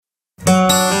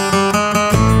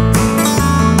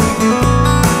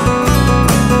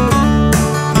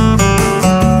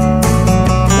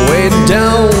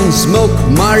smoke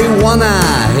marijuana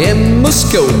in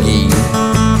Muskogee.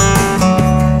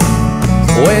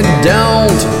 We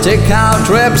don't take our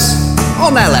trips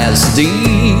on LSD.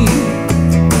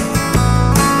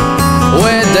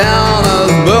 We're down at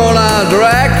Boulder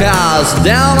drag cars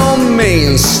down on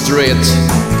Main Street.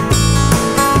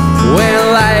 We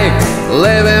like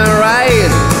living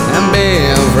right and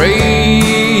being free.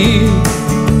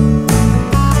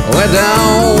 We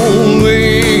don't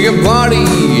make a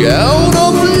party out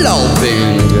of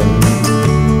loving.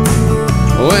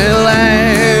 We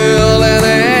like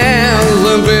letting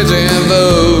and pitching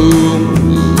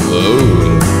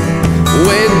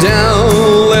we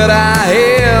don't let our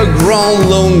hair grow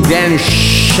long and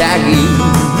shaggy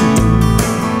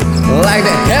like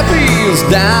the hippies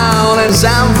down in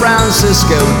San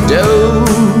Francisco do.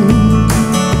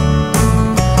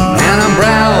 And I'm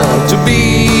proud to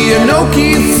be an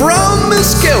Okie from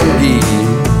Muskogee,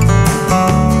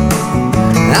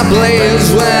 a place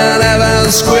where never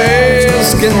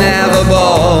squares can have a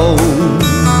ball.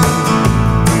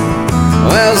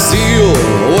 Well, still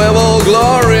we will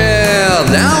glory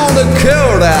down the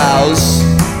courthouse,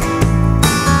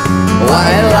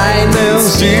 white lightning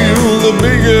still the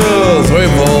bigger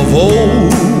 344.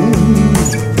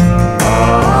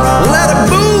 Let the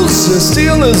booze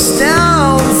steal us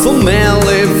down for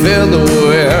Merle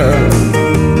Featherware.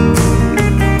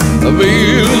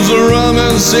 These rum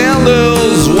and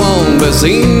sandals won't be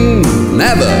seen,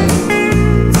 never.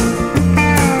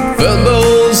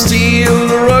 Football steal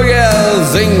the rugged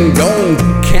thing, don't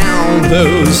count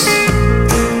those.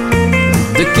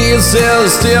 The kids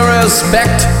still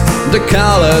respect the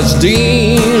college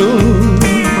dean.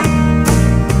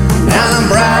 And I'm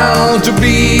proud to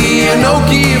be an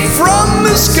Okie from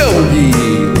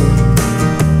Muskogee,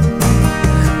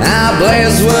 a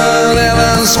place where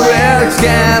every square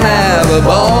can have a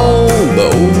ball.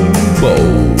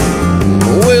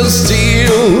 We'll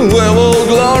steal, we will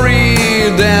glory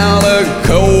down the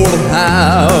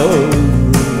courthouse.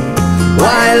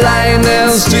 White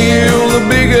lightning steal the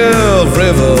bigger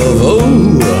river.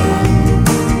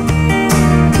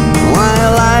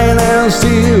 White lightning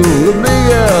steal the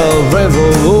bigger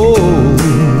river.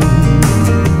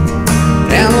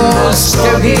 And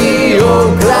Muskogee,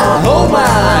 Oklahoma,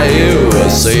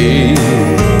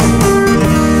 USA.